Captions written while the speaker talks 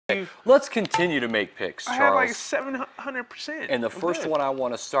Let's continue to make picks, I Charles. have like 700%. And the first one I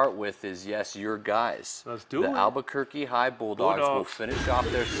want to start with is, yes, your guys. Let's do it. The Albuquerque High Bulldogs will finish off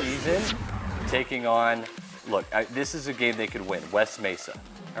their season taking on, look, this is a game they could win, West Mesa,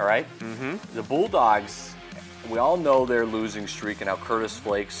 all right? The Bulldogs, we all know their losing streak and how Curtis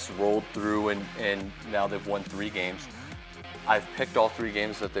Flakes rolled through and now they've won 3 games. I've picked all 3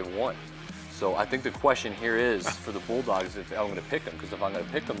 games that they've won. So I think the question here is for the Bulldogs, if I'm going to pick them, because if I'm going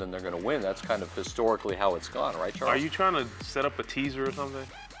to pick them, then they're going to win. That's kind of historically how it's gone, right, Charles? Are you trying to set up a teaser or something?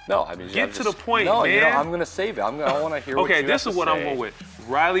 No, I mean, get to the point, no, man. You know, I'm going to save it. I want to hear what you have to say. Okay, this is what I'm going with.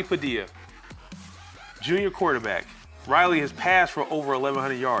 Riley Padilla, junior quarterback. Riley has passed for over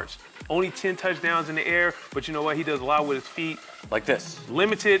 1,100 yards. Only 10 touchdowns in the air, but you know what? He does a lot with his feet. Like this.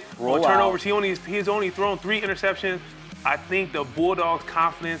 Limited Roll turnovers. Out. He's only thrown 3 interceptions. I think the Bulldogs'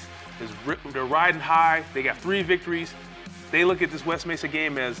 confidence they're riding high. They got 3 victories. They look at this West Mesa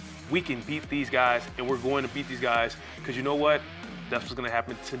game as we can beat these guys, and we're going to beat these guys because you know what? That's what's going to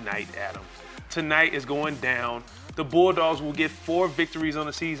happen tonight, Adam. Tonight is going down. The Bulldogs will get 4 victories on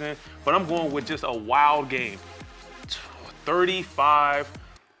the season, but I'm going with just a wild game. 35-32.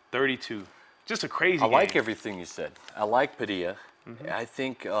 Just a crazy game. I like everything you said. I like Padilla. I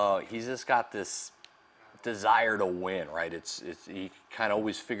think he's just got this desire to win, right? He kind of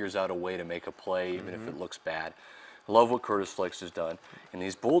always figures out a way to make a play, even if it looks bad. I love what Curtis Flakes has done. And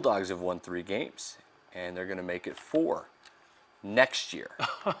these Bulldogs have won 3 games, and they're going to make it 4 next year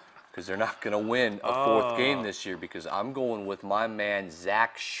because they're not going to win a 4th game this year because I'm going with my man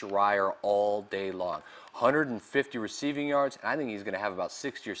Zach Schreier all day long. 150 receiving yards, and I think he's going to have about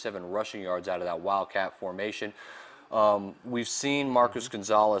 60 or 7 rushing yards out of that Wildcat formation. We've seen Marcus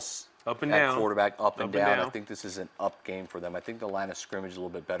Gonzalez up and at down. quarterback, up and down. I think this is an up game for them. I think the line of scrimmage is a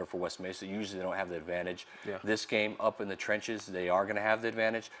little bit better for West Mesa. Usually they don't have the advantage. This game, up in the trenches, they are going to have the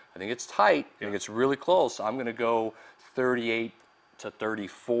advantage. I think it's tight. I think it's really close. I'm going to go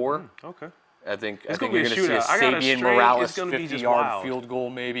 38-34. Okay. I think you're going to see a Sabian Morales 50-yard field goal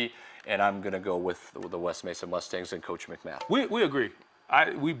maybe, and I'm going to go with the West Mesa Mustangs and Coach McMath. We agree.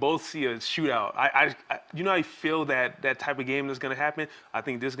 We both see a shootout. You know, I feel that type of game that's going to happen. I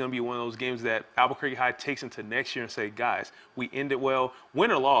think this is going to be one of those games that Albuquerque High takes into next year and say, guys, we ended well.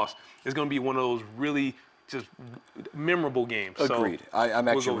 Win or loss, it's going to be one of those really just memorable games. Agreed. So I'm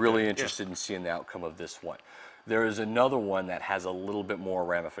actually really interested in seeing the outcome of this one. There is another one that has a little bit more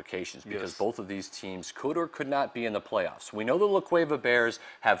ramifications because both of these teams could or could not be in the playoffs. We know the La Cueva Bears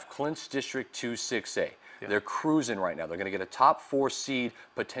have clinched District 2 6A. They're cruising right now. They're going to get a top 4 seed,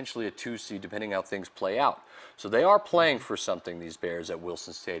 potentially a 2 seed, depending how things play out. So they are playing for something, these Bears, at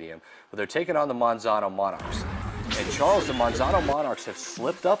Wilson Stadium. But they're taking on the Manzano Monarchs. And Charles, the Manzano Monarchs have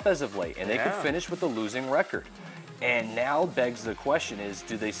slipped up as of late, and they could finish with a losing record. And now begs the question is,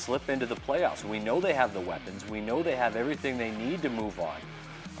 do they slip into the playoffs? We know they have the weapons. We know they have everything they need to move on.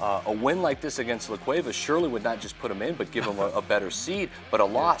 A win like this against La Cueva surely would not just put them in, but give them a better seed. But a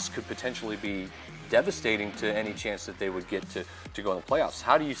loss could potentially be devastating to any chance that they would get to go in the playoffs.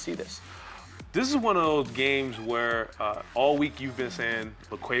 How do you see this? This is one of those games where all week you've been saying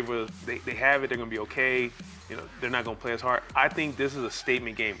La Cueva, they have it, they're going to be okay. You know, they're not going to play as hard. I think this is a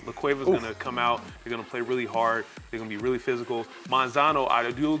statement game. La Cueva's going to come out, they're going to play really hard, they're going to be really physical. Manzano, I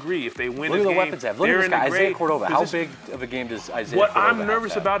do agree, if they win this game, look at the weapons they have. Look at this guy, Isaiah Cordova. How big of a game does Isaiah Cordova have? What I'm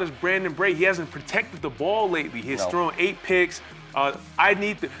nervous about is Brandon Bray. He hasn't protected the ball lately. He's thrown 8 picks.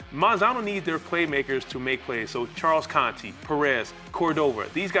 Manzano needs their playmakers to make plays. So Charles Conti, Perez, Cordova,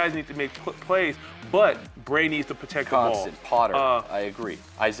 these guys need to make plays, but Bray needs to protect the ball. Potter, I agree.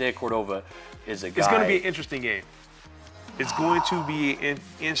 Isaiah Cordova is a guy. It's going to be an interesting game. It's going to be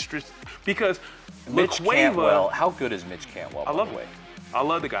interesting because Mitch Cantwell. How good is Mitch Cantwell? I love him. I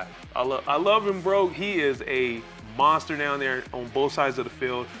love the guy. I love him, bro. He is a monster down there on both sides of the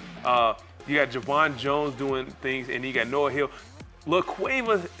field. You got Javon Jones doing things, and you got Noah Hill. La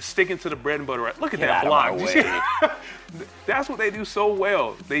Cueva sticking to the bread and butter. Right? Look at that block. That's what they do so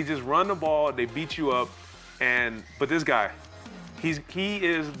well. They just run the ball, they beat you up, but this guy, he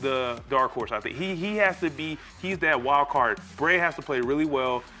is the dark horse. I think he has to be. He's that wild card. Bray has to play really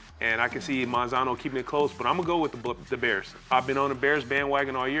well, and I can see Manzano keeping it close. But I'm gonna go with the Bears. I've been on the Bears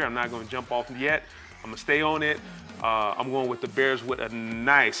bandwagon all year. I'm not gonna jump off yet. I'm gonna stay on it. I'm going with the Bears with a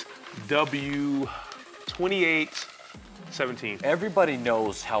nice W, 28-17. Everybody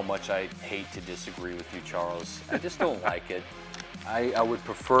knows how much I hate to disagree with you, Charles. I just don't like it. I would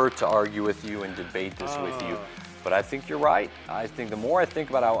prefer to argue with you and debate this with you, but I think you're right. I think the more I think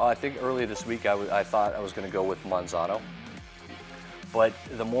about it, I think earlier this week I thought I was going to go with Manzano. But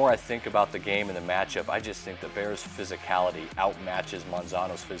the more I think about the game and the matchup, I just think the Bears' physicality outmatches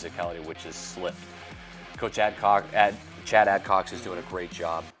Manzano's physicality, which is slipped. Coach Chad Adcox is doing a great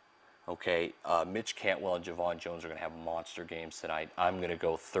job. Okay, Mitch Cantwell and Javon Jones are going to have monster games tonight. I'm going to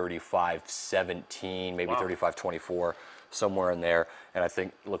go 35-17, maybe 35-24, somewhere in there. And I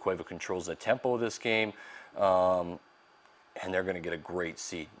think La Cueva controls the tempo of this game, and they're going to get a great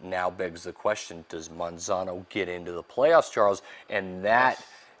seed. Now begs the question, does Manzano get into the playoffs, Charles? And that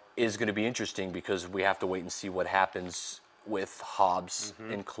is going to be interesting because we have to wait and see what happens with Hobbs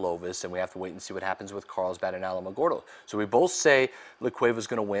and Clovis, and we have to wait and see what happens with Carlsbad and Alamogordo. So we both say La Cueva's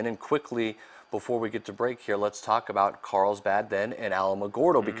going to win, and quickly, before we get to break here, let's talk about Carlsbad then and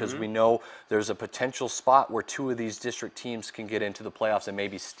Alamogordo, because we know there's a potential spot where two of these district teams can get into the playoffs and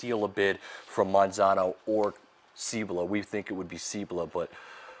maybe steal a bid from Manzano or Cibola. We think it would be Cibola, but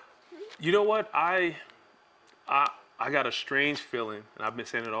you know what? I got a strange feeling, and I've been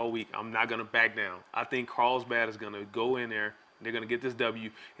saying it all week. I'm not going to back down. I think Carlsbad is going to go in there, they're going to get this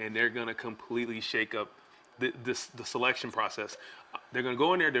W, and they're going to completely shake up the selection process. They're going to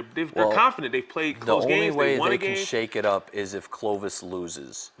go in there. They're confident. They've played close games. The only They won way a they game. can shake it up is if Clovis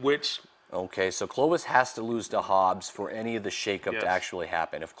loses. Which, Okay, so Clovis has to lose to Hobbs for any of the shakeup to actually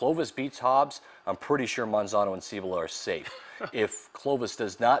happen. If Clovis beats Hobbs, I'm pretty sure Manzano and Cibola are safe. If Clovis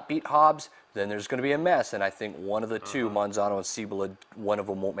does not beat Hobbs, then there's going to be a mess, and I think one of the two, Manzano and Cibola, one of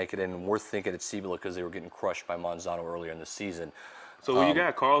them won't make it in, and we're thinking it's Cibola because they were getting crushed by Manzano earlier in the season. so who you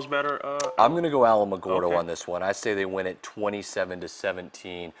got? Carlsbad or I'm going to go Alamogordo on this one. I say they win it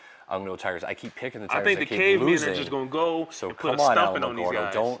 27-17. I'm going to go Tigers. I keep picking the Tigers. I think the cavemen are just going to go So and put come a on, stumping on these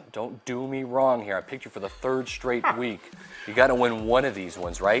Alamogordo. guys. Don't do me wrong here. I picked you for the third straight week. You got to win one of these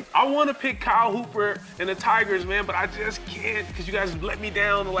ones, right? I want to pick Kyle Hooper and the Tigers, man, but I just can't because you guys let me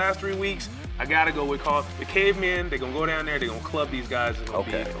down the last 3 weeks. I got to go with the cavemen. They're going to go down there. They're going to club these guys. It's going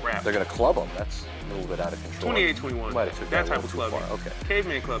to be a wrap. They're going to club them. That's a little bit out of control. 28-21. Might have took That a type little of too clubbing. far. Okay.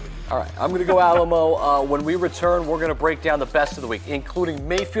 Caveman clubbing. All right, I'm going to go Alamo. When we return, we're going to break down the best of the week, including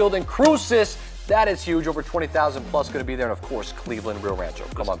Mayfield and Cruces. That is huge. Over 20,000 plus going to be there. And, of course, Cleveland, Rio Rancho.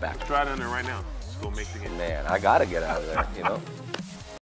 Come on back. Let's try down there right now. Let's go make the game. Man, I got to get out of there, you know.